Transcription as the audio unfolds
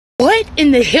What in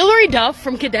the Hillary Duff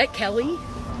from Cadet Kelly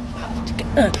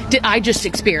did I just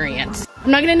experience?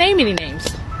 I'm not gonna name any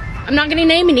names. I'm not gonna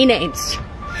name any names.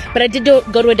 But I did go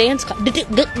to a dance class.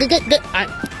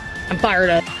 I'm fired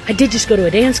up. I did just go to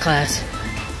a dance class.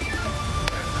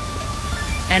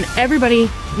 And everybody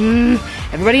in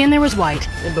there was white.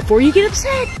 And before you get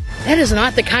upset, that is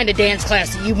not the kind of dance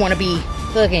class that you want to be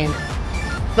fucking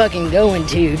going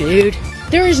to, dude.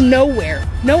 There is nowhere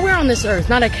on this earth,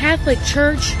 not a Catholic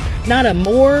church, not a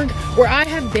morgue, where I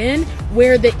have been,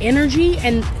 where the energy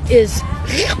and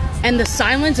the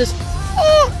silence is,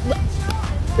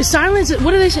 silence,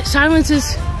 what do they say? Silence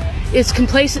is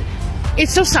complacent.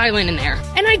 It's so silent in there.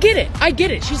 And I get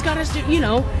it. She's got us do, you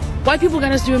know, white people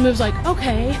got us doing moves like,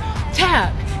 okay,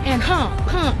 tap, and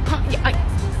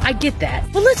I get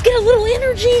that. But let's get a little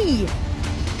energy.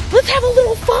 Let's have a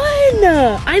little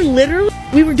fun.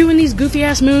 We were doing these goofy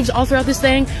ass moves all throughout this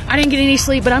thing. I didn't get any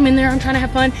sleep, but I'm in there, I'm trying to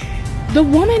have fun. The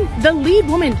lead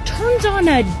woman turns on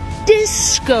a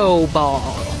disco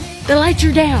ball. The lights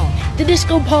are down. The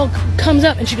disco ball comes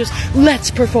up and she goes, let's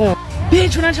perform.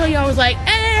 Bitch, when I tell you I was like,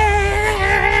 hey!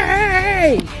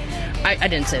 I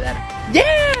didn't say that.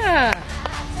 Yeah!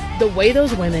 The way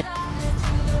those women.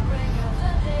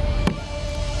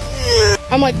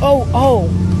 I'm like, oh,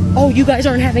 you guys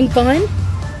aren't having fun?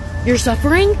 You're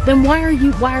suffering? Then why are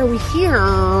we here?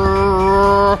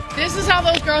 This is how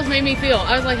those girls made me feel.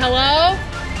 I was like, hello?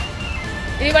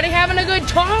 Anybody having a good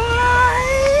time?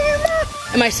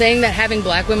 Am I saying that having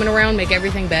black women around make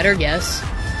everything better? Yes.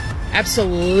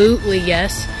 Absolutely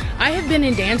yes. I have been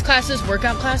in dance classes,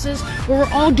 workout classes, where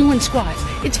we're all doing squats.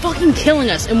 It's fucking killing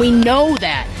us, and we know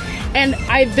that. And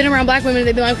I've been around black women, and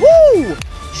they've been like, woo,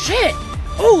 shit,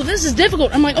 oh, this is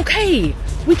difficult. I'm like, okay,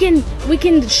 we can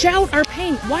shout our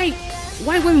pain. White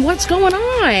women, what's going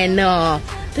on?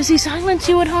 Does he silence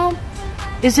you at home?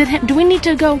 Is it him? Do we need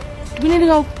to go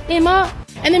him up?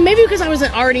 And then maybe because I was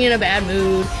already in a bad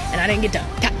mood, and I didn't get to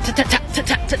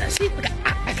see,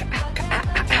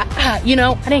 you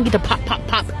know, I didn't get to pop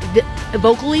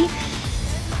vocally.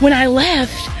 When I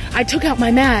left, I took out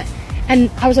my mat, and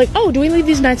I was like, oh, do we leave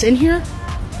these mats in here?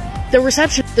 The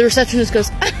receptionist goes,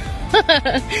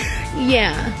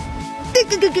 yeah.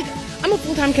 I'm a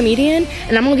full-time comedian,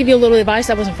 and I'm gonna give you a little advice.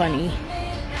 That wasn't funny.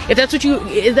 If that's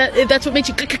what makes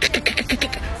you take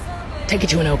it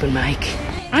to an open mic.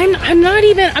 I'm not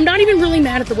even really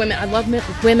mad at the women. I love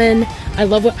women.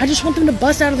 I just want them to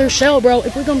bust out of their shell, bro.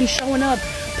 If we're gonna be showing up,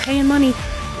 paying money,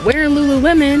 wearing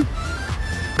Lululemon,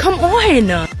 come on.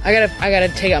 I gotta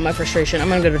take out my frustration. I'm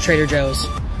gonna go to Trader Joe's.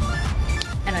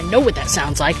 And I know what that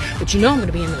sounds like, but you know I'm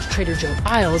gonna be in those Trader Joe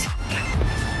aisles.